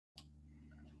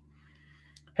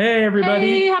Hey,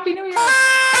 everybody. Hey, Happy New Year.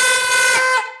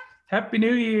 Happy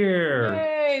New Year.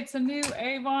 Yay, it's a new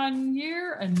Avon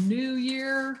year, a new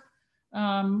year,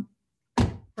 brand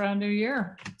new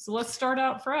year. So let's start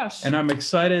out fresh. And I'm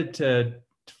excited to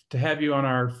have you on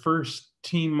our first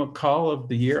team call of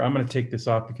the year. I'm going to take this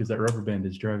off because that rubber band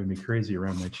is driving me crazy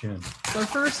around my chin. So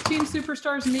first Team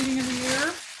Superstars meeting of the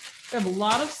year. We have a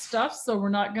lot of stuff, so we're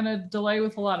not going to delay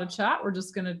with a lot of chat. We're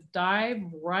just going to dive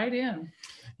right in.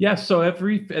 Yeah, so at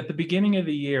the beginning of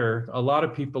the year, a lot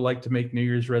of people like to make New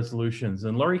Year's resolutions.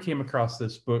 And Lori came across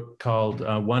this book called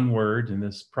One Word, and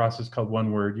this process called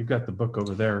One Word. You've got the book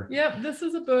over there. Yep, this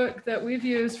is a book that we've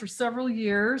used for several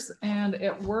years, and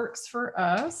it works for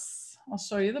us. I'll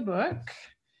show you the book.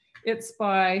 It's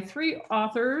by three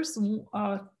authors.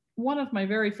 One of my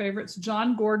very favorites,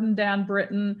 John Gordon, Dan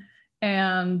Britton,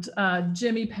 and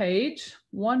Jimmy Page.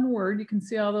 One Word, you can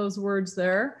see all those words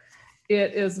there.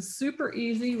 It is a super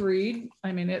easy read.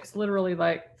 I mean, it's literally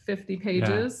like 50 pages.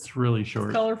 Yeah, it's really short.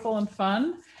 It's colorful and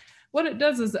fun. What it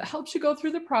does is it helps you go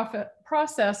through the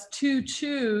process to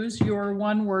choose your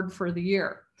one word for the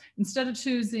year. Instead of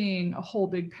choosing a whole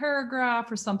big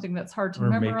paragraph or something that's hard to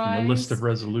memorize, making a list of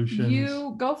resolutions,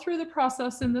 you go through the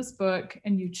process in this book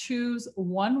and you choose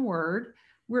one word.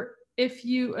 What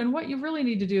you really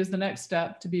need to do is the next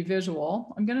step to be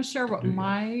visual. I'm going to share what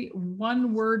my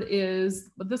one word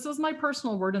is, but this is my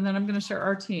personal word, and then I'm going to share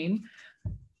our team.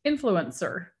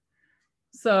 Influencer.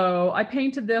 So I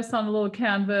painted this on a little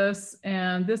canvas,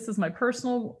 and this is my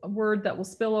personal word that will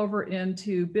spill over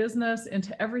into business,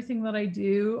 into everything that I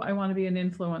do. I want to be an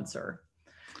influencer.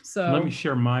 So let me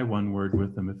share my one word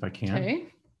with them if I can. Okay.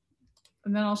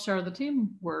 And then I'll share the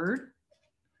team word.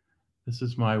 This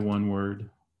is my one word.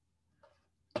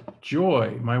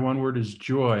 Joy. My one word is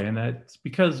joy. And that's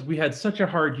because we had such a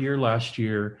hard year last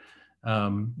year.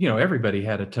 Everybody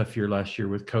had a tough year last year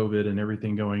with COVID and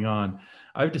everything going on.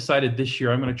 I've decided this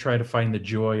year I'm going to try to find the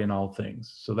joy in all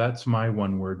things. So that's my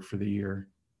one word for the year.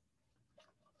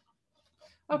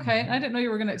 Okay, I didn't know you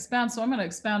were going to expand, so I'm going to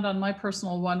expand on my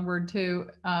personal one word too.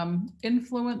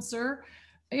 Influencer.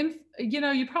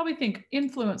 You probably think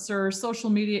influencer, social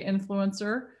media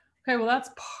influencer. Okay, well, that's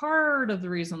part of the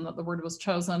reason that the word was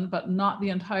chosen, but not the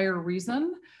entire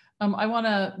reason. I want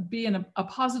to be a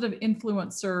positive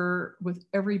influencer with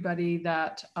everybody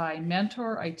that I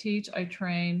mentor, I teach, I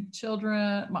train,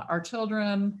 our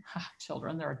children,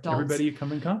 they're adults. Everybody you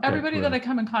come in contact Everybody with. that I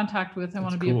come in contact with, I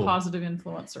want to be a positive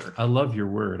influencer. I love your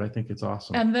word. I think it's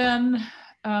awesome. And then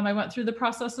I went through the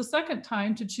process a second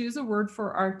time to choose a word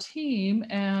for our team.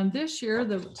 And this year,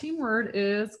 the team word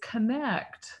is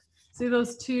connect. See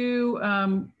those two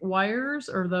wires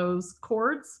or those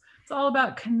cords? It's all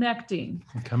about connecting.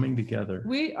 And coming together.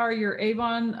 We are your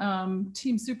Avon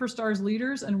Team Superstars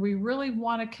leaders, and we really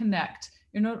want to connect.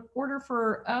 In order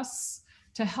for us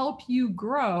to help you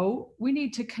grow, we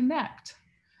need to connect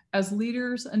as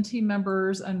leaders and team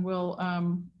members, and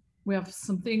we have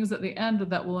some things at the end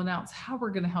that will announce how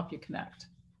we're going to help you connect.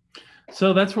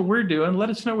 So that's what we're doing. Let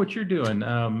us know what you're doing.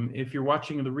 If you're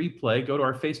watching the replay, go to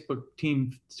our Facebook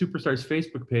Team Superstars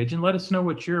Facebook page and let us know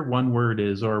what your one word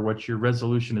is, or what your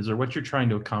resolution is, or what you're trying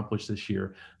to accomplish this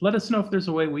year. Let us know if there's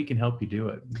a way we can help you do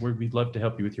it. We'd love to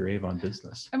help you with your Avon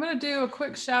business. I'm going to do a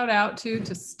quick shout out to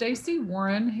Stacy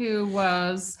Warren, who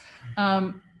was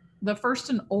the first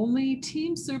and only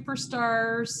Team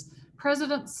Superstars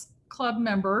President's Club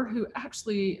member, who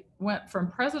actually went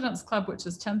from President's Club, which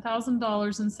is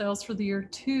 $10,000 in sales for the year,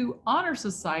 to Honor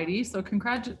Society. So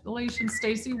congratulations,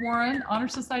 Stacy Warren. Honor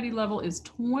Society level is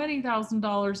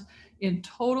 $20,000 in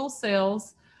total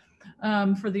sales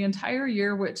for the entire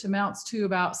year, which amounts to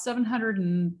about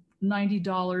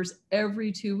 $790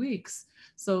 every 2 weeks.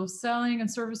 So selling and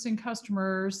servicing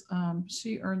customers,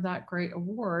 she earned that great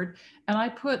award. And I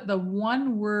put the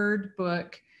one word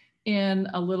book in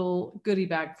a little goodie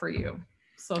bag for you.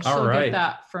 So she'll get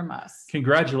that from us.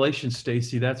 Congratulations,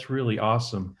 Stacy. That's really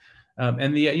awesome.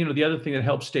 And the other thing that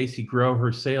helped Stacy grow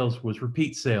her sales was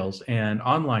repeat sales and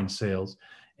online sales.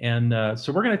 And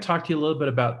so we're going to talk to you a little bit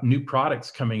about new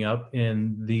products coming up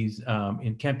in these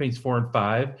in campaigns 4 and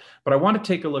 5. But I want to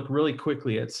take a look really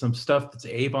quickly at some stuff that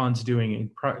Avon's doing in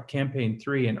campaign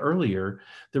 3 and earlier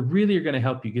that really are going to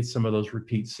help you get some of those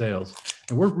repeat sales.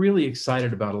 And we're really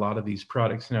excited about a lot of these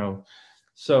products now.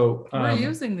 So we're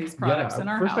using these products in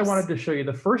our house. First, I wanted to show you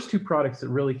the first 2 products that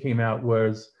really came out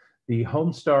was the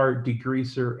Homestar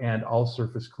Degreaser and All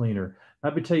Surface Cleaner.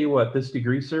 Let me tell you what, this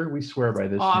degreaser, we swear by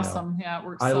this now. Awesome. Yeah, it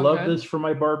works I so love good. this for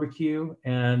my barbecue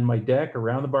and my deck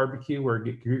around the barbecue where I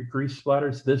get grease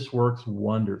splatters. This works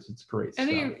wonders. It's great stuff.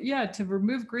 Yeah, to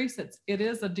remove grease, it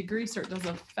is a degreaser. It does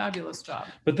a fabulous job.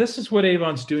 But this is what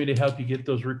Avon's doing to help you get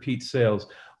those repeat sales.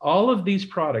 All of these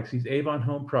products, these Avon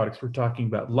home products, we're talking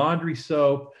about laundry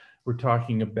soap, we're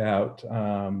talking about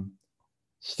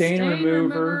stain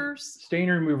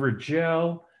remover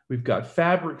gel. We've got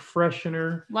fabric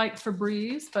freshener. Like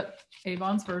Febreze, but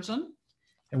Avon's version.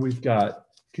 And we've got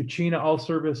Cucina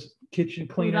all-service kitchen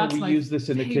cleaner. We use this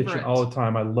in the kitchen all the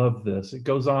time. I love this. It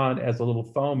goes on as a little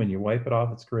foam and you wipe it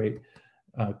off. It's great.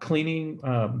 Cleaning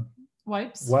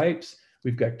wipes.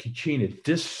 We've got Cucina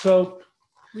dish soap.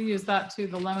 We use that too.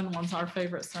 The lemon one's our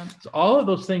favorite scent. So all of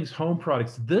those things, home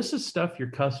products, this is stuff your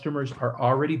customers are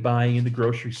already buying in the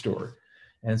grocery store.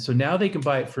 And so now they can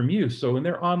buy it from you. So when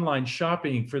they're online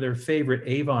shopping for their favorite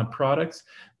Avon products,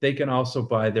 they can also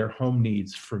buy their home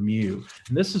needs from you.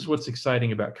 And this is what's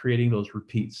exciting about creating those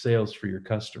repeat sales for your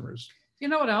customers. You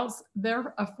know what else?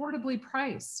 They're affordably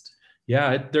priced.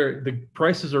 Yeah, the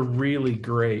prices are really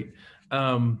great.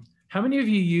 How many of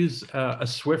you use a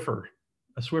Swiffer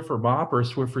mop or a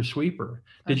Swiffer sweeper?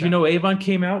 Did you know Avon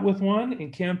came out with one in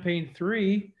campaign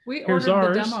 3? We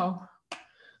ordered the demo.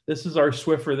 This is our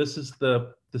Swiffer. This is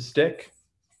the stick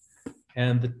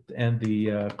and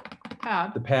the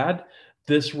pad.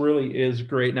 This really is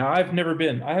great. Now I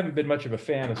haven't been much of a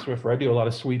fan of Swiffer. I do a lot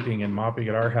of sweeping and mopping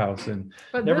at our house and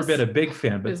never been a big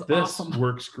fan, but this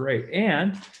works great.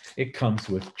 And it comes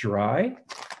with dry.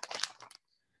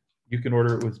 You can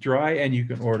order it with dry and you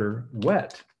can order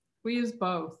wet. We use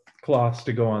both. Cloths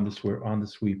to go on the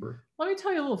sweeper. Let me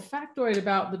tell you a little factoid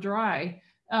about the dry.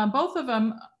 Both of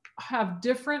them have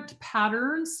different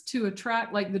patterns to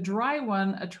attract. Like the dry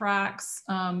one attracts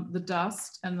the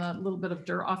dust and the little bit of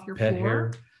dirt off your floor.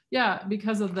 Hair. Yeah,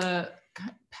 because of the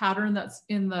pattern that's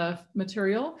in the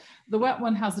material. The wet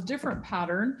one has a different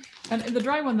pattern, and the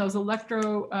dry one, though, is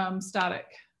electrostatic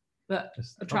that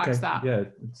attracts that. Yeah,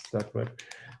 it's that way.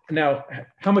 Now,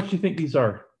 how much do you think these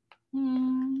are?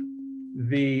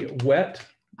 The wet,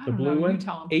 the blue one,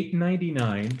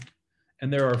 $8.99.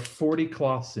 And there are 40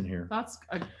 cloths in here. That's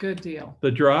a good deal.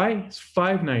 The dry is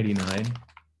 $5.99,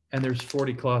 and there's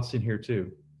 40 cloths in here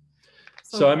too.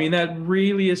 So I mean, that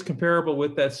really is comparable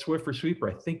with that Swiffer sweeper.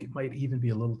 I think it might even be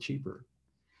a little cheaper.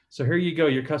 So here you go,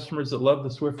 your customers that love the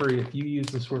Swiffer. If you use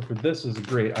the Swiffer, this is a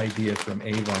great idea from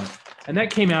Avon, and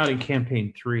that came out in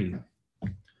campaign 3.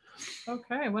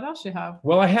 Okay, what else you have?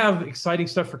 Well, I have exciting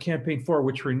stuff for campaign 4,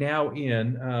 which we're now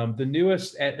in. The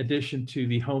newest addition to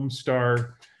the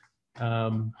Homestar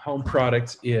home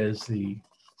products is the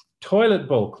toilet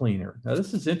bowl cleaner. Now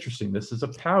this is interesting. This is a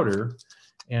powder,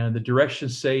 and the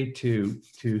directions say to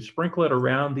sprinkle it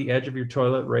around the edge of your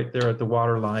toilet right there at the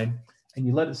water line, and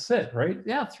you let it sit, right?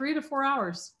 Yeah, 3 to 4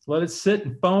 hours. Let it sit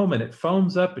and foam, and it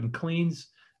foams up and cleans,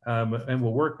 and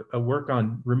will work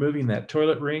on removing that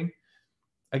toilet ring.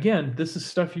 Again, this is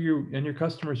stuff you and your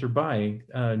customers are buying.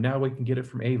 Now we can get it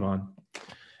from Avon.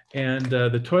 And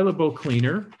the toilet bowl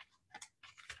cleaner,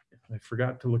 I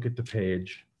forgot to look at the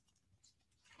page.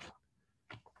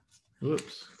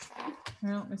 Whoops.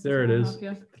 There it is.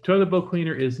 The toilet bowl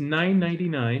cleaner is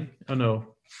 $9.99. Oh,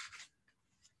 no.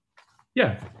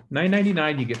 Yeah,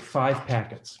 $9.99. You get 5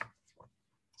 packets.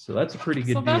 So that's a pretty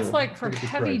good deal. So that's like for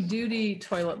heavy duty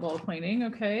toilet bowl cleaning.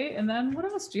 Okay. And then what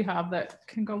else do you have that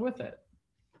can go with it?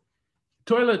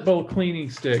 Toilet bowl cleaning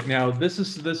stick. Now this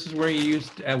is where you use,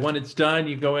 when it's done,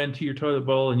 you go into your toilet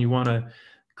bowl and you want to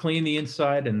clean the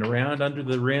inside and around under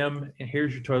the rim, and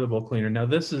here's your toilet bowl cleaner. Now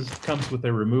this comes with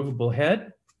a removable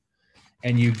head,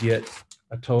 and you get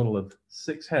a total of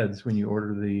 6 heads when you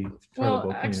order the toilet bowl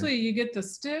cleaner. Actually, you get the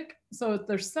stick, so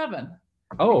there's 7.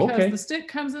 Oh, because okay. The stick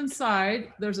comes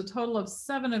inside. There's a total of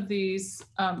 7 of these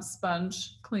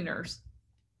sponge cleaners.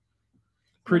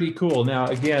 Pretty cool. Now,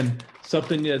 again,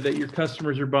 something that your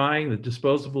customers are buying, the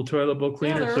disposable toilet bowl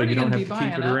cleaner, so you don't have to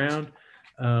keep it around.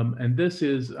 And this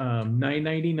is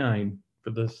 $9.99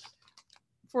 for this.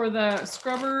 For the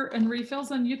scrubber and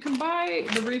refills, and you can buy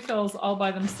the refills all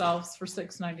by themselves for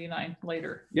 $6.99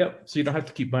 later. Yep, so you don't have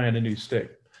to keep buying a new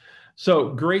stick. So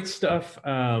great stuff.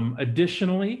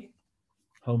 Additionally,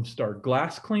 Homestar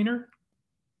glass cleaner.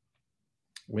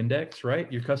 Windex,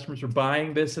 right? Your customers are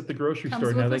buying this at the grocery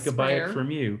store. Now they can buy it from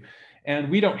you. And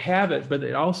we don't have it, but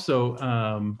it also,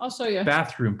 I'll show you.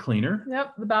 Bathroom cleaner.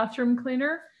 Yep, the bathroom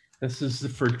cleaner. This is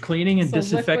for cleaning and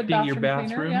disinfecting your bathroom.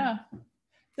 Cleaner, yeah.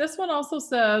 This one also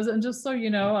says, and just so you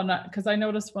know, because I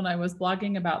noticed when I was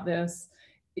blogging about this,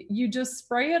 you just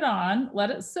spray it on, let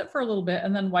it sit for a little bit,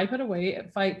 and then wipe it away.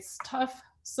 It fights tough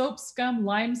soap scum,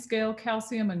 lime scale,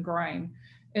 calcium, and grime.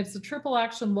 It's a triple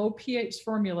action, low pH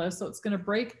formula, so it's going to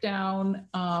break down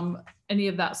any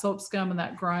of that soap scum and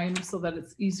that grime so that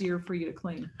it's easier for you to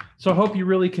clean. So I hope you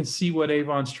really can see what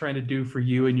Avon's trying to do for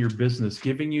you and your business,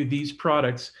 giving you these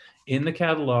products in the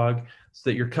catalog so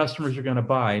that your customers are going to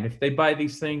buy. And if they buy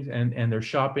these things and they're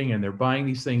shopping and they're buying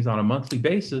these things on a monthly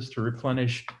basis to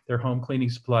replenish their home cleaning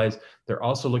supplies, they're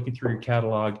also looking through your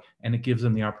catalog, and it gives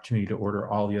them the opportunity to order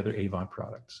all the other Avon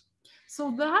products.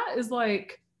 So that is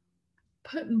like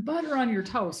putting butter on your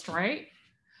toast, right?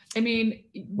 I mean,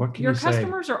 your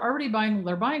customers are already buying,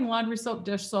 they're buying laundry soap,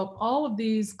 dish soap, all of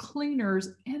these cleaners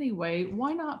anyway.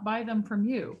 Why not buy them from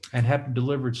you? And have them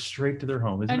delivered straight to their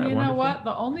home. Isn't that wonderful? And you know what?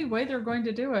 The only way they're going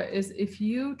to do it is if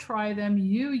you try them,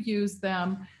 you use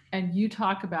them, and you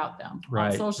talk about them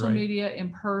on social media, in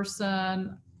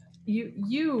person.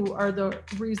 You are the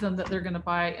reason that they're going to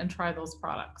buy and try those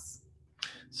products.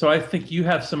 So I think you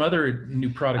have some other new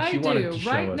products you wanted to show us.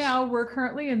 Right now, we're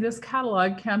currently in this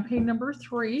catalog, campaign number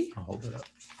 3. I'll hold it up.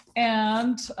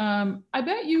 And I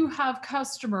bet you have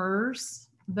customers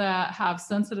that have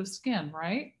sensitive skin,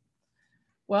 right?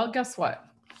 Well, guess what?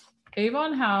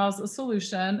 Avon has a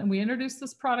solution, and we introduced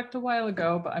this product a while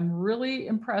ago, but I'm really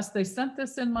impressed. They sent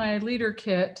this in my leader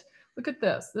kit. Look at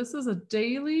this. This is a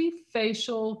daily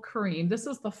facial cream. This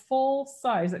is the full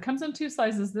size. It comes in 2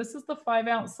 sizes. This is the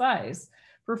 5-ounce size.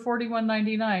 For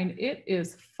 $41.99, it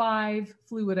is 5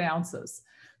 fluid ounces.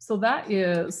 So that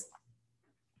is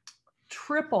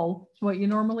triple what you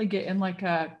normally get in like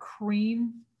a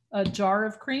cream, a jar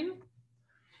of cream.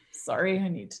 Sorry, I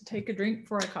need to take a drink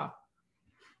before I cough.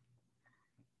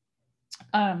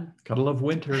 Gotta love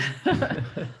winter.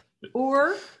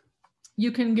 Or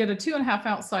you can get a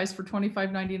 2.5-ounce size for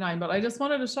 $25.99. But I just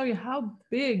wanted to show you how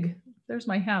big. There's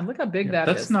my hand. Look how big that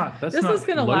is. This is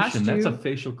going to last you. That's a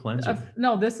facial cleanser.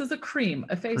 No, this is a cream,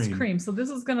 a face cream. So this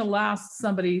is going to last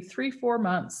somebody 3-4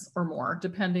 months or more,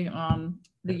 depending on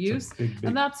the use. Big.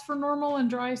 And that's for normal and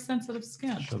dry, sensitive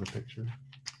skin. Show the picture.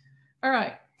 All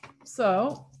right.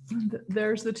 So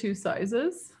there's the 2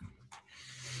 sizes.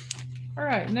 All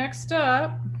right. Next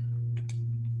up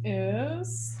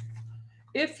is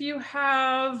if you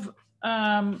have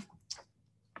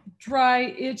dry,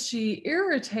 itchy,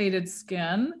 irritated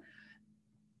skin,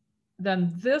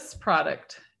 then this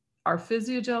product, our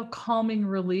Physiogel Calming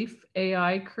Relief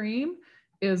AI Cream,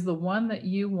 is the one that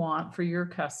you want for your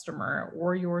customer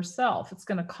or yourself. It's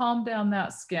going to calm down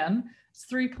that skin. It's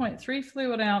 3.3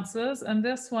 fluid ounces, and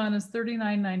this one is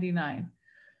 $39.99.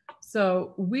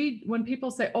 So when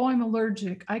people say, oh, I'm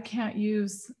allergic, I can't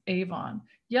use Avon.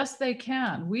 Yes, they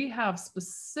can. We have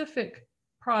specific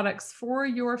products for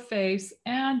your face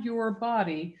and your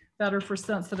body that are for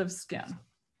sensitive skin.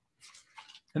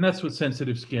 And that's what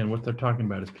sensitive skin, what they're talking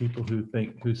about is people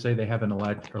who say they have an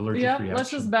allergic reaction. Let's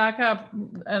just back up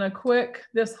and a quick,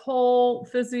 this whole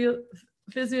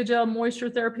Physiogel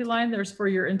moisture therapy line, there's for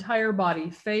your entire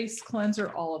body, face, cleanser,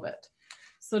 all of it.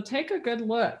 So take a good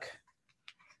look.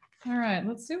 All right,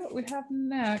 let's see what we have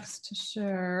next to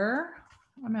share.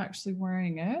 I'm actually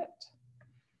wearing it.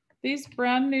 These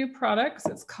brand new products,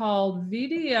 it's called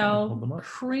VDL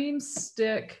Cream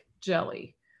Stick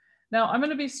Jelly. Now, I'm going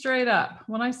to be straight up.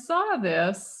 When I saw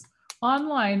this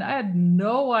online, I had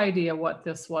no idea what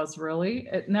this was really.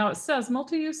 Now it says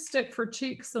multi-use stick for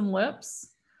cheeks and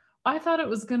lips. I thought it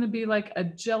was going to be like a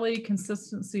jelly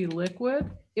consistency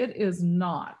liquid. It is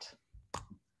not.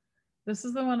 This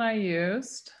is the one I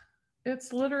used.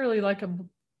 It's literally like a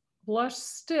blush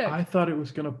stick. I thought it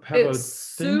was going to have a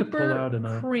thing to pull out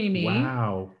and creamy.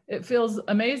 Wow. It feels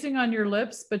amazing on your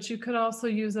lips, but you could also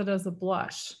use it as a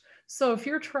blush. So if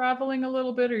you're traveling a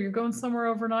little bit or you're going somewhere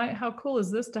overnight, how cool is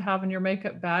this to have in your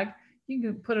makeup bag? You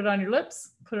can put it on your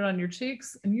lips, put it on your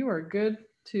cheeks, and you are good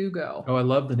to go. Oh, I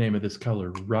love the name of this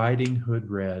color, Riding Hood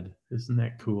Red. Isn't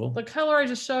that cool? The color I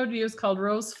just showed you is called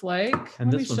Rose Flake.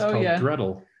 And this one's called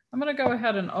Gretel. I'm going to go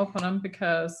ahead and open them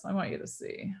because I want you to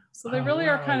see. So they really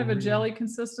are kind of a jelly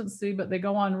consistency, but they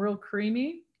go on real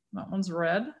creamy. That one's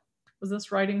red. Was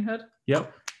this Riding Hood?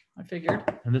 Yep. I figured.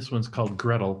 And this one's called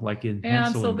Gretel, like in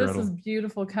Hansel and Gretel. This is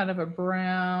beautiful, kind of a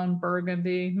brown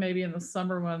burgundy, maybe in the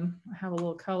summer when I have a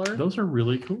little color. Those are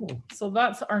really cool. So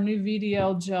that's our new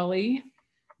VDL jelly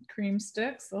cream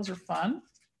sticks. Those are fun.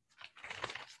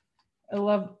 I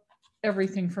love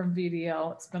everything from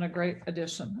VDL. It's been a great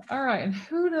addition. All right, and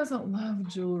who doesn't love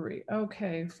jewelry?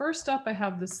 Okay, first up, I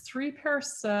have this 3-pair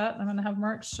set. I'm gonna have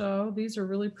Mark show. These are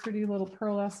really pretty little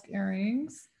pearl-esque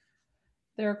earrings.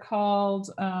 They're called,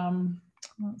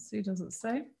 let's see, does it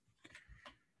say?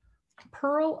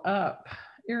 Pearl Up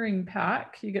earring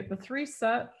pack. You get the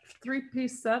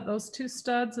three-piece set, those 2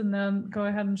 studs, and then go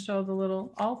ahead and show the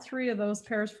little, all 3 of those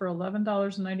pairs for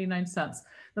 $11.99.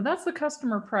 Now that's the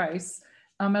customer price.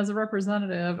 As a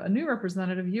representative, a new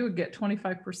representative, you would get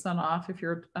 25% off. If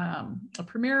you're a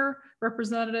premier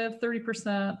representative,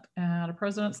 30%, and a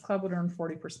President's Club would earn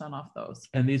 40% off those.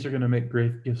 And these are going to make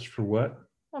great gifts for what?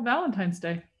 Well, Valentine's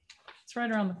Day. It's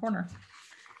right around the corner.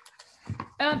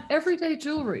 And everyday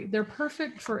jewelry. They're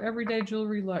perfect for everyday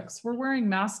jewelry looks. We're wearing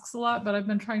masks a lot, but I've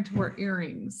been trying to wear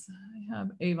earrings. I have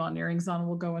Avon earrings on.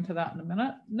 We'll go into that in a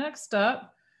minute. Next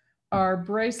up are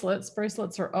bracelets.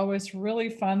 Bracelets are always really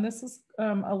fun. This is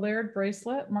a layered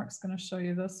bracelet. Mark's going to show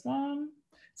you this one.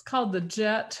 It's called the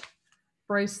Jet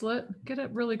bracelet. Get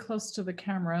it really close to the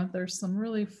camera. There's some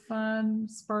really fun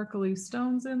sparkly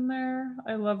stones in there.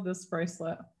 I love this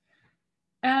bracelet.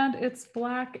 And it's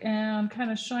black and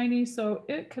kind of shiny, so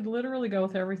it could literally go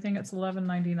with everything. It's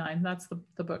 $11.99. That's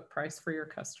the book price for your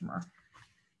customer.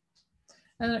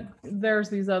 And there's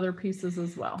these other pieces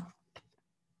as well.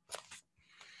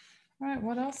 All right,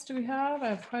 what else do we have? I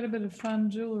have quite a bit of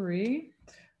fun jewelry.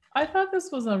 I thought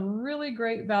this was a really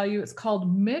great value. It's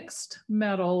called Mixed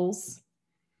Metals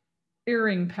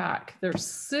Earring Pack. There's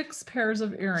 6 pairs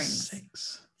of earrings.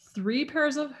 6. 3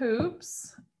 pairs of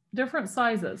hoops. Different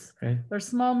sizes. Okay. They're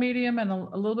small, medium, and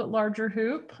a little bit larger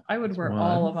hoop. I would wear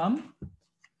all of them.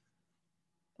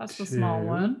 That's the small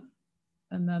one.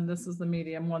 And then this is the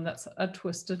medium one that's a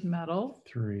twisted metal.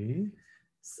 3.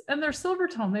 And they're silver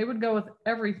tone. They would go with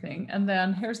everything. And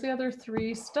then here's the other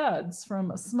 3 studs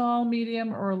from a small,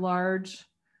 medium, or large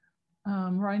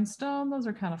rhinestone. Those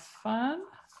are kind of fun.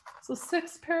 So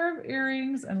 6 pair of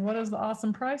earrings. And what is the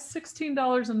awesome price?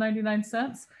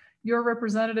 $16.99. Your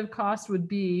representative cost would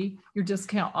be your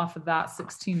discount off of that,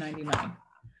 $16.99.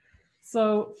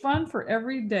 So fun for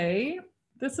every day.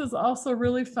 This is also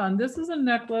really fun. This is a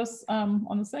necklace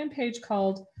on the same page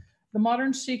called the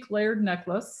Modern Chic Layered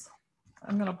Necklace.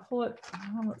 I'm going to pull it.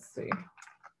 Let's see.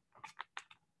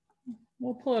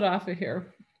 We'll pull it off of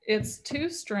here. It's 2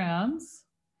 strands.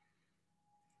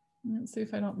 Let's see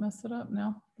if I don't mess it up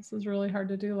now. This is really hard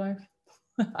to do live.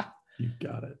 You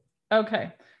got it.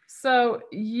 Okay. So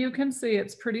you can see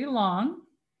it's pretty long,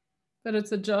 but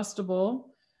it's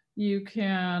adjustable. You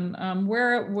can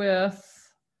wear it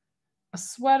with a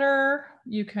sweater.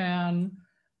 You can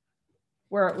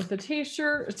wear it with a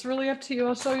t-shirt. It's really up to you.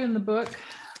 I'll show you in the book.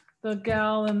 The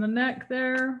gal in the neck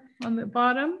there on the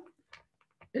bottom,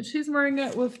 she's wearing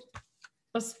it with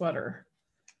a sweater.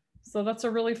 So that's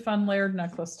a really fun layered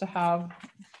necklace to have.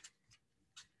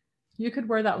 You could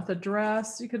wear that with a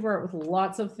dress. You could wear it with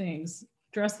lots of things.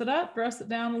 Dress it up, dress it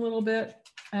down a little bit,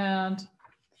 and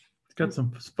it's got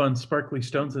some fun sparkly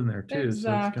stones in there too. Exactly.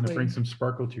 So it's going to bring some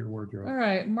sparkle to your wardrobe. All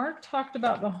right, Mark talked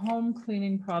about the home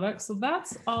cleaning products. So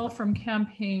that's all from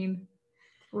campaign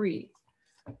 3.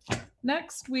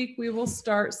 Next week, we will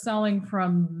start selling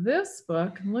from this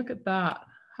book. And look at that.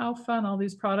 How fun, all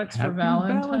these products for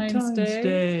Valentine's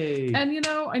Day. And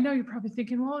I know you're probably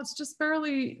thinking, well, it's just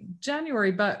barely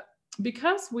January, but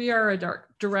because we are a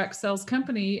direct sales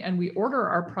company and we order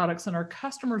our products and our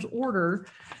customers order,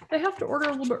 they have to order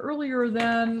a little bit earlier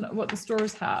than what the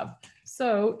stores have.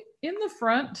 So in the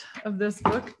front of this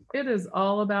book, it is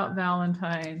all about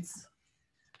Valentine's.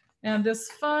 And this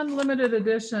fun limited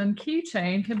edition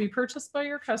keychain can be purchased by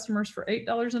your customers for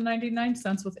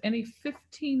 $8.99 with any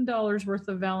 $15 worth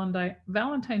of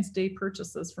Valentine's Day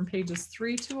purchases from pages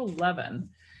 3 to 11.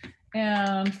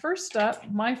 And first up,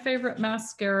 my favorite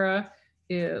mascara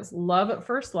is Love at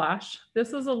First Lash.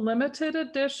 This is a limited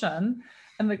edition,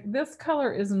 and this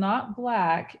color is not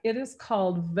black. It is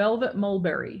called Velvet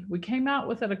Mulberry. We came out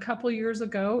with it a couple years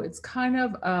ago. It's kind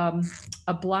of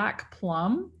a black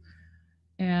plum,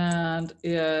 and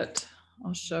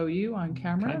I'll show you on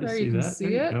camera. There you can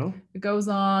see it. It goes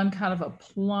on kind of a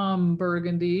plum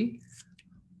burgundy.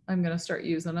 I'm going to start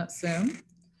using it soon.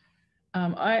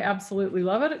 I absolutely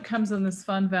love it. It comes in this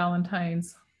fun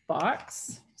Valentine's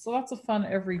box. So lots of fun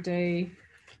everyday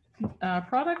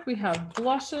product. We have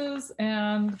blushes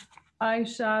and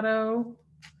eyeshadow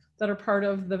that are part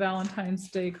of the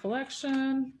Valentine's Day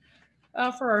collection.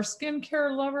 For our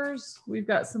skincare lovers, we've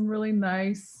got some really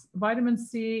nice vitamin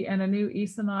C and a new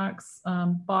Equinox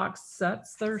box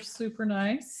sets. They're super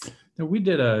nice. Now, we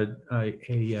did a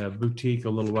boutique a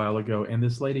little while ago, and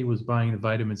this lady was buying the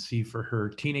vitamin C for her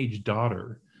teenage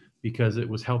daughter because it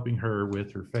was helping her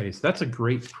with her face. That's a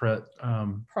great product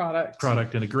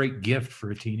and a great gift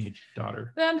for a teenage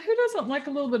daughter. Then who doesn't like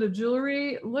a little bit of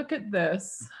jewelry? Look at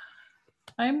this.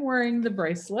 I'm wearing the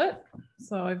bracelet.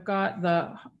 So I've got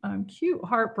the cute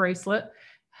heart bracelet,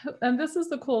 And this is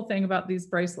the cool thing about these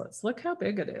bracelets. Look how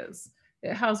big it is.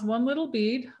 It has one little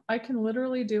bead. I can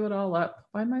literally do it all up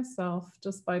by myself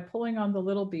just by pulling on the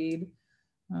little bead.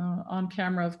 On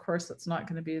camera, of course, it's not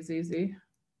going to be as easy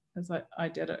as I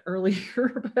did it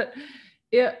earlier, but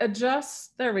it adjusts.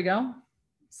 There we go.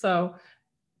 So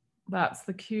that's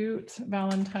the cute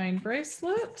Valentine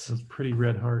bracelet. Those pretty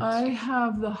red hearts. I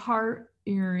have the heart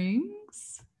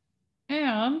earrings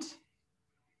and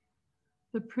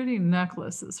the pretty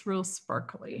necklace is real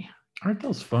sparkly. Aren't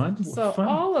those fun? So fun,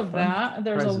 all of fun that,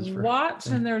 there's a watch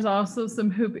and there's also some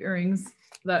hoop earrings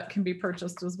that can be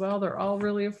purchased as well. They're all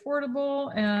really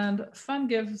affordable and fun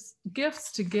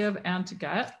gifts to give and to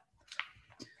get.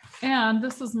 And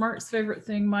this is Mark's favorite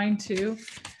thing, mine too.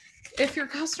 If your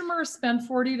customers spend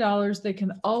 $40, they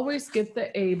can always get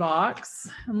the A box.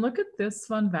 And look at this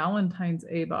fun Valentine's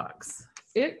A box.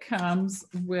 It comes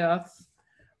with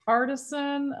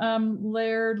artisan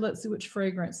layered, let's see which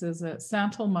fragrance is it,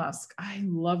 Santal Musk. I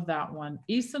love that one.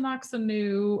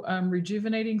 Isinoxanu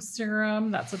rejuvenating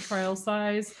serum, that's a trial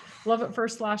size. Love It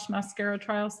First Lash mascara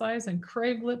trial size, and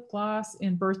Crave lip gloss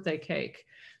in birthday cake.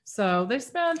 So they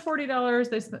spend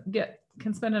 $40, they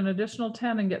can spend an additional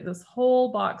 $10 and get this whole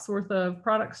box worth of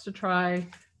products to try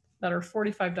that are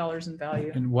 $45 in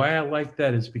value. And why I like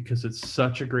that is because it's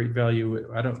such a great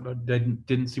value. I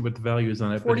didn't see what the value is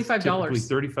on it. $45.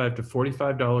 $35 to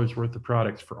 $45 worth of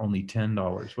products for only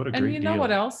 $10. What a great deal. And you know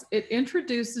what else? It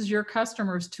introduces your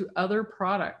customers to other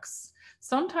products.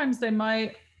 Sometimes they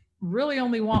might really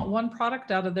only want one product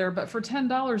out of there, but for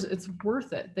 $10, it's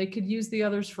worth it. They could use the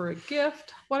others for a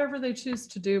gift, whatever they choose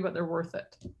to do, but they're worth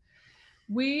it.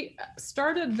 We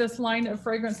started this line of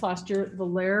fragrance last year, the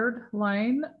Layered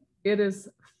line. It is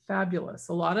fabulous.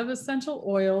 A lot of essential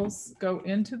oils go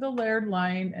into the Layered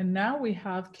line, and now we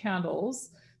have candles.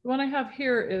 The one I have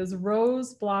here is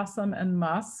Rose, Blossom, and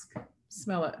Musk.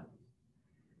 Smell it.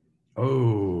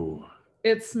 Oh.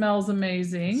 It smells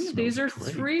amazing. These are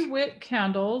great. 3-wick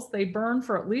candles. They burn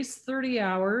for at least 30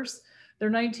 hours. They're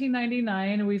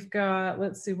 $19.99. We've got,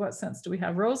 let's see, what scents do we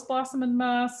have? Rose, Blossom, and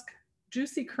Musk,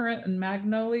 Juicy Currant, and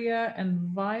Magnolia, and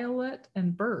Violet,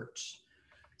 and Birch.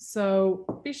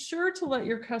 So be sure to let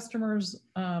your customers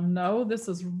know this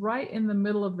is right in the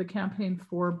middle of the Campaign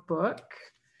 4 book.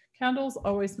 Candles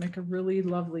always make a really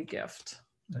lovely gift.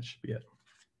 That should be it.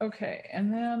 Okay,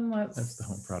 and then That's the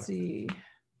home product. See.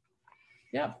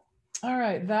 Yep. All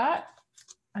right,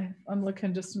 I'm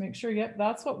looking just to make sure. Yep,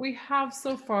 that's what we have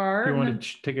so far. You want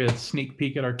to take a sneak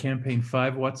peek at our Campaign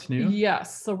 5, what's new?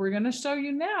 Yes, so we're going to show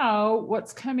you now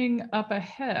what's coming up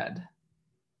ahead.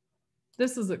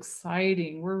 This is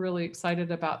exciting. We're really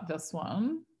excited about this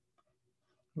one.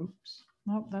 Oops.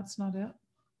 Nope, that's not it.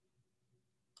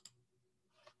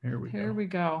 Here we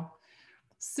go.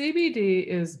 CBD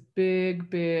is big,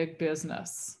 big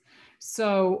business.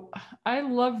 So I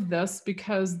love this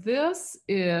because this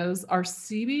is our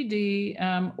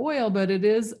CBD oil, but it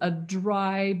is a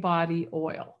dry body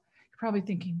oil. You're probably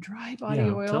thinking dry body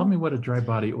oil. Tell me what a dry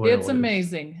body oil is. It's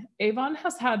amazing. Avon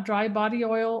has had dry body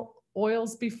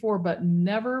oils before, but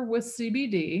never with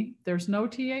CBD. There's no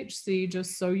THC,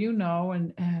 just so you know.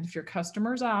 And if your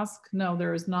customers ask, no,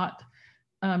 there is not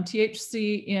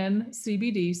THC in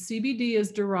CBD. CBD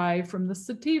is derived from the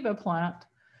sativa plant.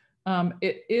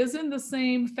 It is in the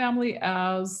same family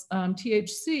as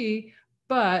THC,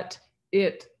 but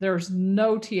there's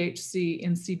no THC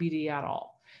in CBD at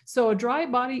all. So a dry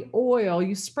body oil,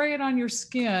 you spray it on your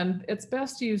skin. It's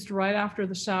best used right after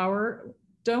the shower.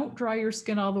 Don't dry your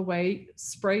skin all the way.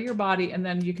 Spray your body, and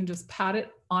then you can just pat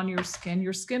it on your skin.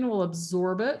 Your skin will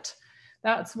absorb it.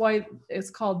 That's why it's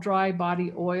called dry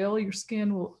body oil. Your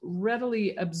skin will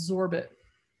readily absorb it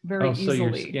very easily. So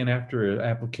your skin after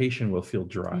application will feel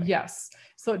dry. Yes.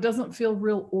 So it doesn't feel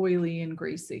real oily and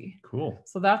greasy. Cool.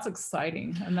 So that's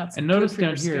exciting. And notice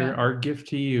down here, our gift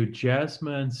to you,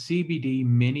 Jasmine CBD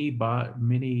mini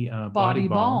body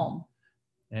balm.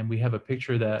 And we have a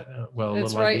picture of that,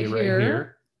 it's right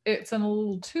here. It's in a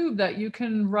little tube that you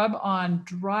can rub on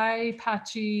dry,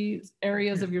 patchy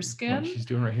areas of your skin. She's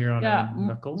doing right here on her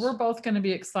knuckles. We're both going to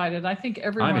be excited. I think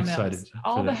everyone I'm excited else.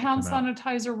 All the hand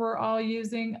sanitizer we're all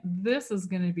using, this is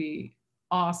going to be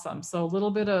awesome. So a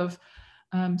little bit of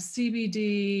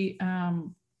CBD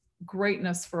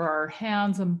greatness for our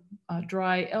hands and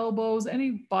dry elbows.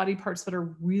 Any body parts that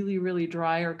are really, really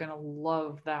dry are going to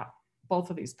love that. Both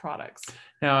of these products.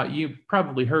 Now, you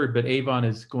probably heard, but Avon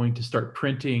is going to start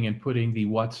printing and putting the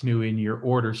what's new in your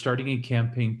order starting in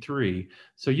Campaign 3.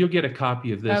 So you'll get a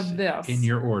copy of this in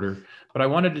your order. But I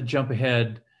wanted to jump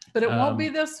ahead. But it won't be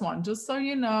this one, just so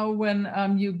you know, when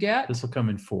you get... This will come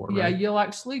in 4, Yeah, right? you'll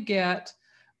actually get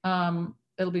a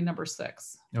it'll be number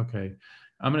 6. Okay.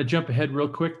 I'm going to jump ahead real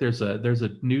quick. There's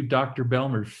a new Dr.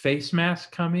 Belmer face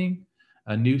mask coming,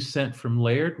 a new scent from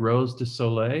Laird, Rose de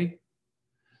Soleil,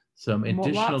 some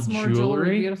additional Lots more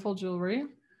jewelry. Beautiful jewelry.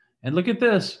 And look at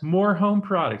this, more home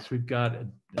products. We've got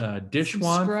a dish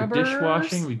wand for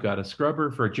dishwashing. We've got a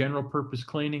scrubber for general purpose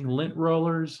cleaning, lint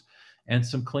rollers, and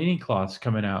some cleaning cloths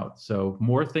coming out. So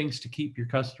more things to keep your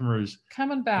customers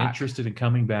coming back, interested in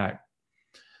coming back.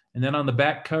 And then on the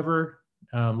back cover,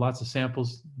 lots of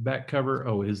samples. Back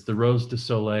cover, is the Rose de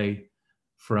Soleil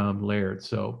from Laird.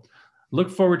 So look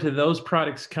forward to those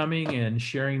products coming and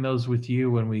sharing those with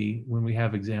you when we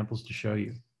have examples to show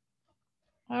you.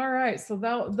 All right, so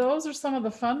those are some of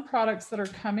the fun products that are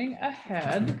coming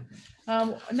ahead.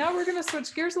 Now we're going to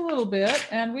switch gears a little bit,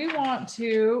 and we want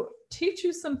to teach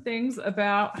you some things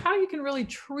about how you can really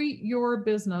treat your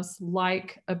business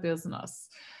like a business.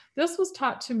 This was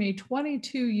taught to me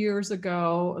 22 years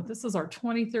ago. This is our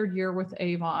 23rd year with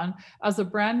Avon as a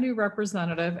brand new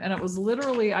representative. And it was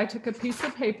literally, I took a piece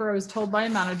of paper. I was told by a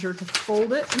manager to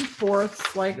fold it in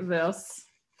fourths like this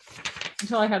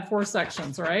until I had 4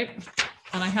 sections, right?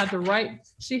 And I had to write,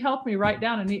 she helped me write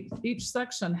down in each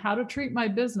section how to treat my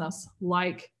business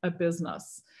like a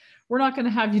business. We're not going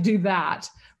to have you do that,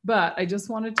 but I just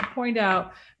wanted to point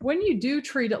out, when you do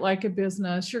treat it like a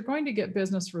business, you're going to get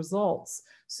business results.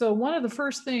 So one of the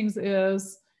first things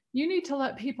is you need to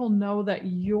let people know that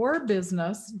your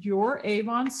business, your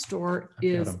Avon store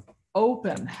is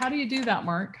open. How do you do that,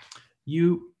 Mark?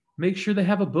 You make sure they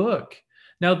have a book.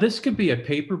 Now, this could be a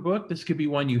paper book. This could be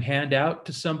one you hand out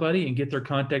to somebody and get their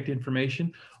contact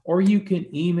information, or you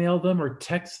can email them or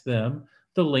text them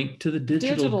the link to the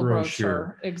digital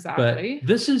brochure. Exactly. But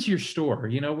this is your store.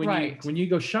 You know, right. when you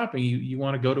go shopping, you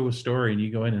want to go to a store and you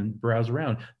go in and browse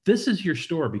around. This is your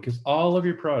store because all of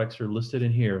your products are listed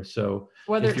in here. So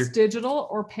whether it's digital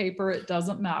or paper, it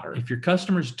doesn't matter. If your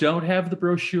customers don't have the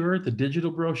brochure, the digital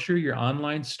brochure, your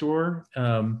online store,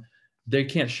 they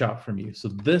can't shop from you. So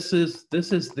this is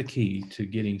the key to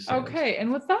getting sales. Okay.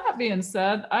 And with that being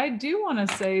said, I do want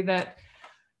to say that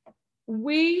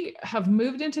we have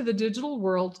moved into the digital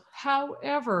world.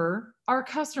 However, our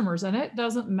customers, and it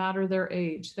doesn't matter their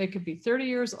age, they could be 30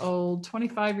 years old,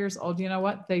 25 years old. You know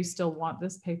what? They still want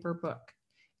this paper book.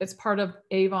 It's part of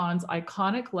Avon's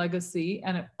iconic legacy,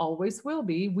 and it always will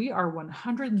be. We are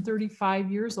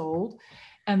 135 years old,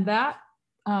 and that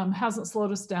hasn't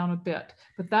slowed us down a bit.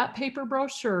 But that paper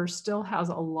brochure still has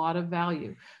a lot of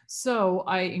value. So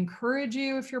I encourage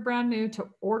you, if you're brand new, to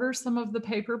order some of the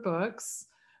paper books.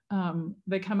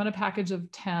 They come in a package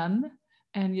of 10,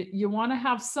 and you want to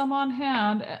have some on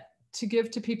hand to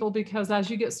give to people, because as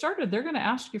you get started, they're going to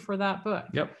ask you for that book.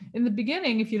 Yep. In the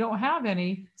beginning, if you don't have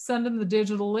any, send them the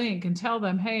digital link and tell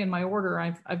them, hey, in my order,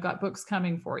 I've got books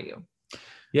coming for you.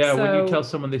 Yeah, so, when you tell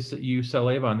someone you sell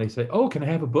Avon, they say, "Oh, can I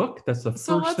have a book?" That's the first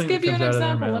thing that comes out of their mouth. So let's give you an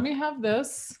example. Let me have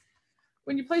this.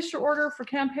 When you place your order for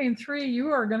campaign 3, you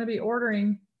are going to be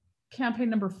ordering campaign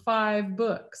number 5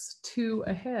 books, 2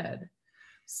 ahead.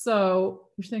 So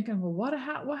you're thinking, well, what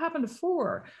happened to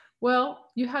 4? Well,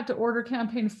 you had to order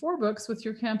campaign 4 books with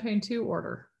your campaign 2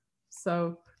 order.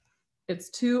 So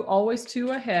it's always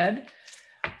 2 ahead.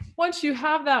 Once you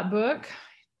have that book,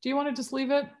 do you want to just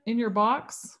leave it in your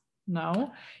box?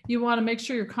 No. You want to make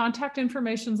sure your contact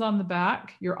information's on the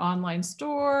back, your online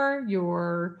store,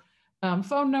 your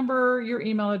phone number, your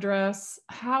email address,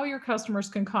 how your customers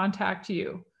can contact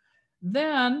you.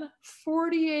 Then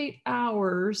 48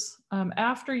 hours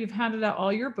after you've handed out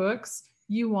all your books,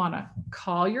 you want to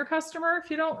call your customer. If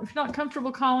you're not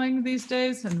comfortable calling these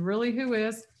days, and really who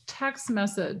is, text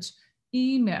message,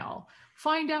 email,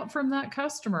 find out from that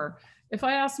customer. If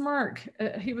I asked Mark,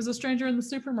 he was a stranger in the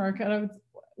supermarket,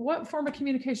 what form of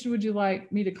communication would you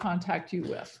like me to contact you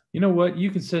with? You know what? You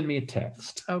can send me a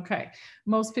text. Okay.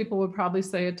 Most people would probably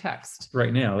say a text.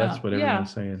 Right now, that's what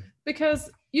everyone's saying. Because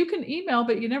you can email,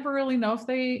 but you never really know if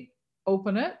they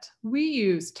open it. We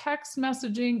use text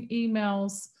messaging,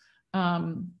 emails,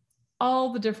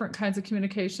 all the different kinds of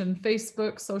communication,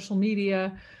 Facebook, social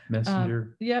media.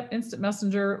 Messenger. Instant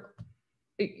messenger.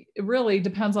 It really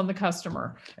depends on the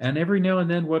customer. And every now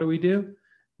and then, what do?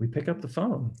 We pick up the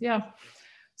phone. Yeah.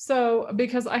 So,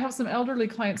 because I have some elderly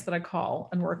clients that I call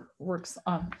and works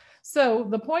on. So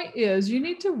the point is, you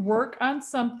need to work on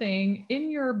something in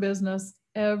your business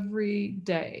every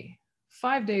day,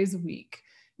 5 days a week.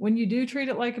 When you do treat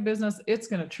it like a business, it's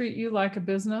going to treat you like a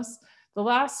business. The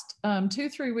last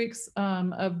 2-3 weeks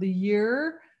of the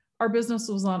year, our business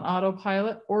was on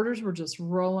autopilot. Orders were just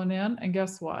rolling in. And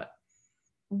guess what?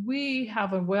 We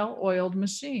have a well-oiled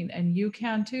machine, and you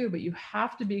can too, but you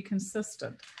have to be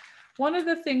consistent. One of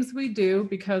the things we do,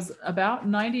 because about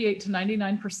 98 to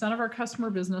 99% of our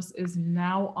customer business is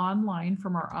now online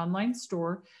from our online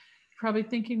store, probably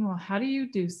thinking, well, how do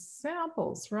you do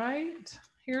samples, right?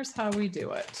 Here's how we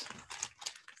do it.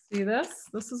 See this?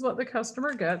 This is what the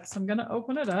customer gets. I'm going to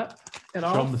open it up. It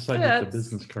all From the side with the fits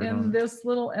business card in on. this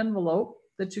little envelope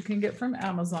that you can get from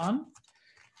Amazon.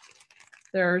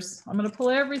 I'm going to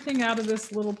pull everything out of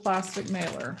this little plastic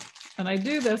mailer. And I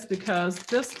do this because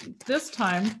this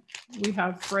time we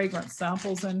have fragrance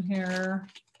samples in here.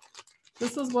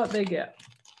 This is what they get.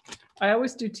 I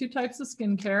always do 2 types of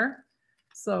skincare.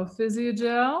 So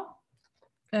Physiogel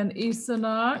and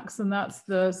Esonox, and that's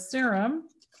the serum.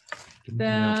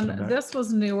 Then this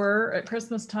was newer at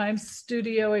Christmas time,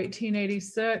 Studio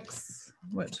 1886.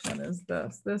 Which one is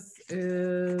this? This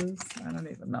is, I don't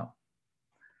even know.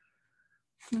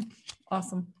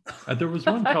 Awesome. There was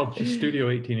one called Studio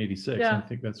 1886. Yeah. I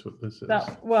think that's what this is.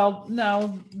 Well,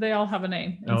 no, they all have a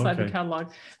name inside the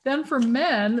catalog. Then for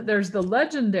men, there's the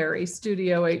legendary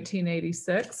Studio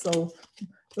 1886. So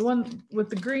the one with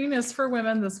the green is for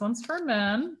women. This one's for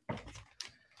men.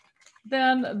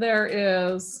 Then there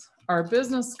is our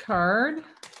business card.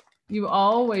 You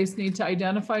always need to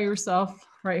identify yourself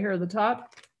right here at the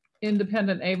top.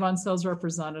 Independent Avon sales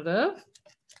representative.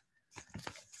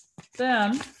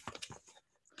 Then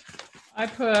I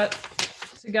put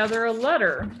together a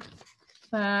letter,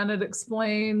 and it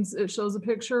explains, it shows a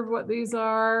picture of what these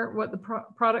are, what the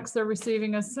products they're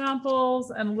receiving as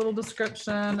samples, and a little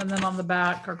description. And then on the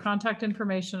back, our contact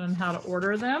information and how to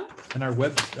order them. And our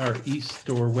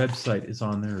e-store website is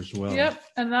on there as well. Yep.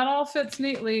 And that all fits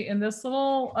neatly in this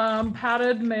little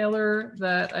padded mailer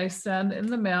that I send in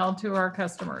the mail to our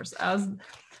customers. As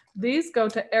these go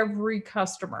to every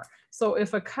customer. So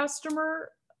if a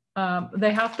customer,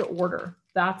 they have to order,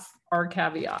 that's our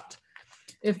caveat.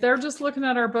 If they're just looking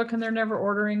at our book and they're never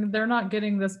ordering, they're not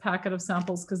getting this packet of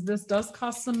samples because this does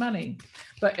cost some money.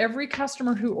 But every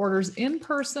customer who orders in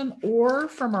person or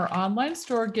from our online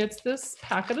store gets this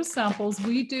packet of samples.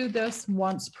 We do this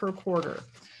once per quarter.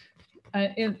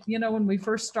 When we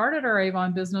first started our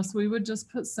Avon business, we would just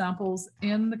put samples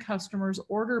in the customer's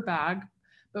order bag.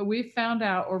 But we found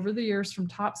out over the years from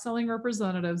top selling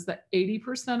representatives that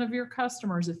 80% of your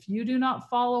customers, if you do not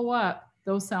follow up,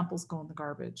 those samples go in the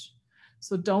garbage.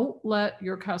 So don't let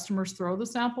your customers throw the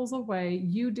samples away.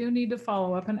 You do need to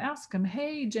follow up and ask them,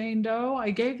 hey, Jane Doe,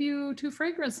 I gave you 2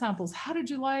 fragrance samples. How did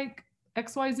you like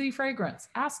XYZ fragrance?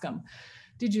 Ask them.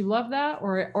 Did you love that?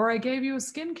 Or I gave you a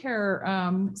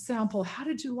skincare sample. How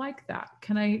did you like that?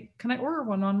 Can I order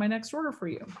one on my next order for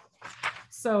you?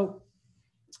 So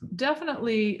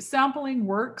definitely sampling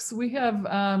works. We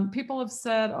have people have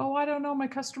said, oh, I don't know, my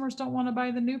customers don't want to buy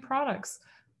the new products.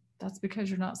 That's because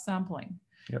you're not sampling.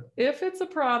 Yep. If it's a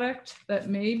product that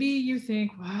maybe you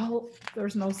think, well,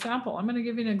 there's no sample. I'm going to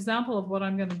give you an example of what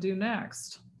I'm going to do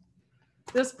next.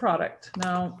 This product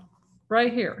now,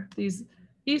 right here, these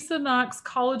Esonox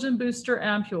Collagen Booster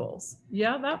Ampules.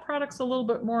 Yeah, that product's a little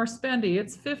bit more spendy.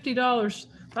 It's $50.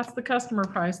 That's the customer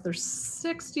price. There's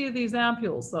 60 of these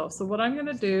ampules though. So what I'm going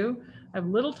to do, I have a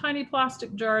little tiny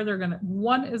plastic jar.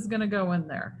 One is going to go in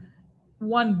there.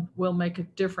 One will make a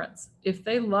difference. If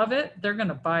they love it, they're going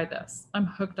to buy this. I'm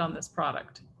hooked on this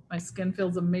product. My skin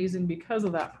feels amazing because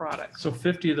of that product. So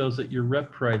 50 of those at your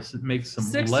rep price, it makes them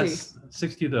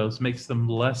 60 of those makes them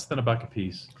less than $1 a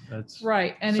piece. That's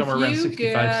right. And somewhere if around you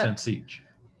 65 cents each.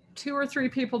 2 or 3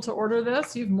 people to order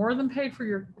this, you've more than paid for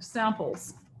your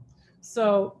samples.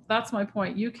 So that's my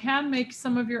point. You can make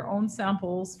some of your own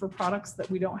samples for products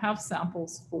that we don't have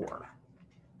samples for.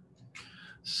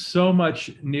 So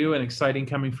much new and exciting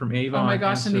coming from Avon. Oh my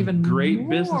gosh, and even great more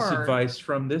business advice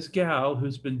from this gal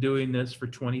who's been doing this for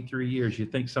 23 years. You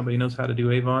think somebody knows how to do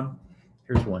Avon?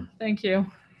 Here's one. Thank you.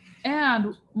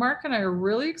 And Mark and I are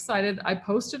really excited. I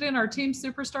posted in our Team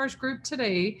Superstars group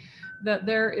today that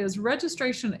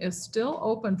registration is still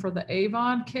open for the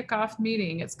Avon kickoff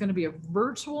meeting. It's going to be a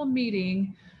virtual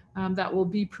meeting that will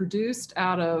be produced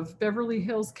out of Beverly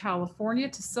Hills, California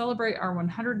to celebrate our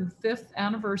 105th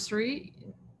anniversary.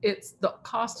 The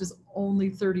cost is only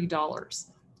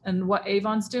 $30. And what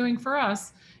Avon's doing for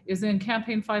us is in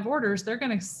campaign 5 orders, they're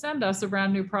going to send us a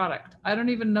brand new product. I don't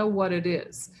even know what it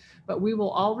is, but we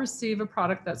will all receive a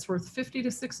product that's worth $50 to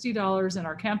 $60 in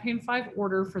our campaign 5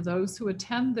 order for those who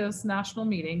attend this national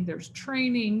meeting. There's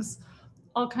trainings,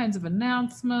 all kinds of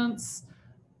announcements.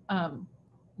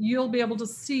 You'll be able to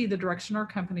see the direction our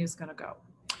company is going to go.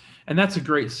 And that's a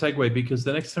great segue, because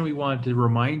the next thing we wanted to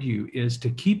remind you is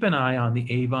to keep an eye on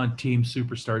the Avon Team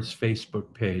Superstars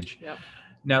Facebook page. Yep.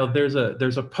 Now there's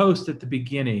a post at the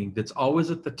beginning that's always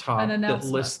at the top that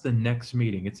lists the next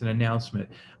meeting. It's an announcement.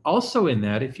 Also in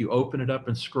that, if you open it up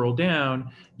and scroll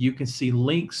down, you can see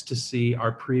links to see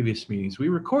our previous meetings. We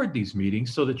record these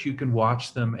meetings so that you can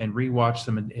watch them and rewatch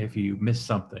them if you miss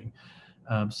something.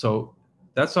 So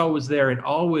that's always there, and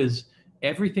always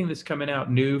everything that's coming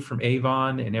out new from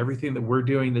Avon and everything that we're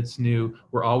doing that's new,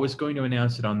 we're always going to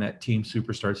announce it on that Team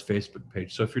Superstars Facebook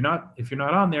page. So if you're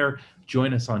not on there,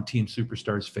 join us on Team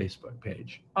Superstars Facebook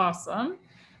page. Awesome.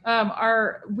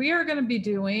 We are going to be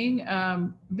doing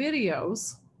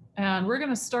videos, and we're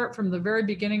going to start from the very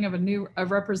beginning of a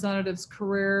representative's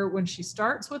career when she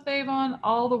starts with Avon,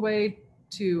 all the way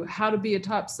to how to be a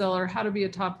top seller, how to be a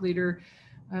top leader.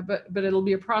 But it'll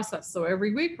be a process. So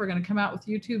every week we're going to come out with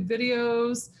YouTube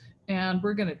videos, and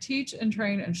we're going to teach and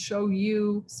train and show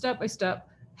you step by step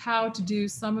how to do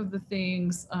some of the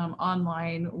things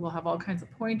online. We'll have all kinds of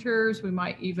pointers. We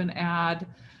might even add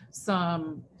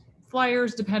some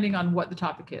flyers depending on what the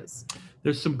topic is.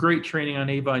 There's some great training on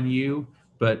Avon U,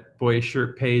 but boy, it sure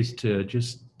pays to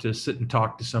just to sit and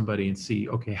talk to somebody and see,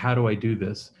 okay, how do I do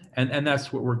this? And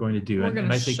that's what we're going to do.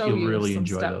 And I think you'll really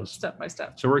enjoy those step by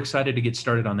step. So we're excited to get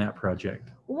started on that project.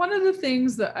 One of the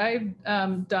things that I've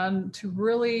done to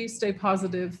really stay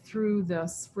positive through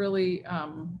this really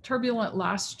turbulent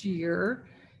last year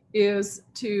is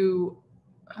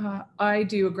I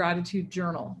do a gratitude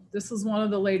journal. This is one of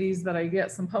the ladies that I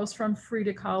get some posts from,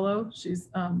 Frida Kahlo. She's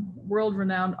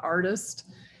world-renowned artist.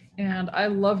 And I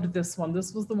loved this one.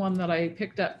 This was the one that I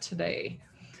picked up today.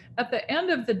 At the end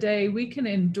of the day, we can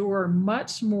endure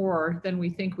much more than we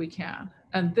think we can.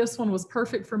 And this one was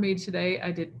perfect for me today.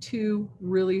 I did 2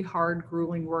 really hard,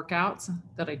 grueling workouts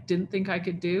that I didn't think I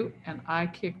could do, and I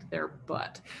kicked their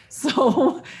butt.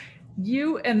 So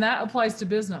and that applies to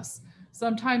business.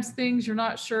 Sometimes things you're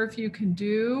not sure if you can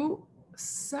do,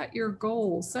 set your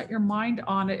goals, set your mind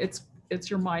on it. It's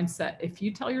your mindset. If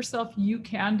you tell yourself you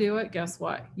can do it, guess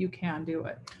what? You can do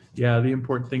it. Yeah, the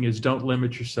important thing is don't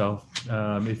limit yourself.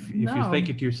 If you're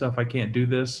thinking to yourself, I can't do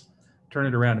this, turn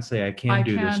it around and say, I can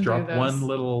do this. Drop one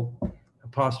little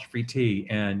apostrophe T,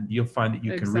 and you'll find that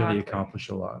you can really accomplish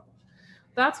a lot.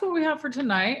 That's what we have for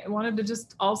tonight. I wanted to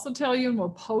just also tell you, and we'll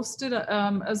post it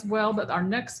as well, but our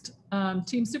next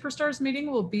Team Superstars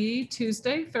meeting will be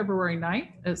Tuesday, February 9th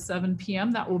at 7 p.m.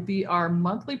 That will be our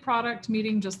monthly product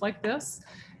meeting just like this.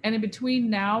 And in between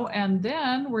now and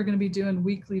then, we're going to be doing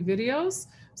weekly videos.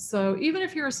 So even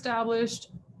if you're established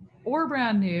or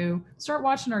brand new, start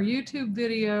watching our YouTube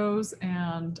videos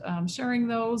and sharing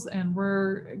those, and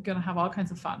we're going to have all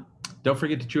kinds of fun. Don't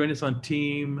forget to join us on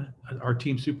our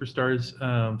Team Superstars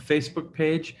Facebook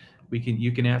page.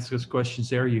 You can ask us questions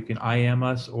there. You can IM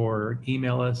us or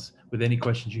email us with any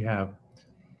questions you have.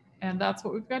 And that's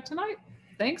what we've got tonight.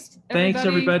 Thanks, everybody. Thanks,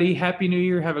 everybody. Happy New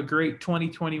Year. Have a great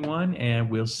 2021, and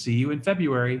we'll see you in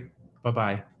February.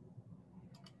 Bye-bye.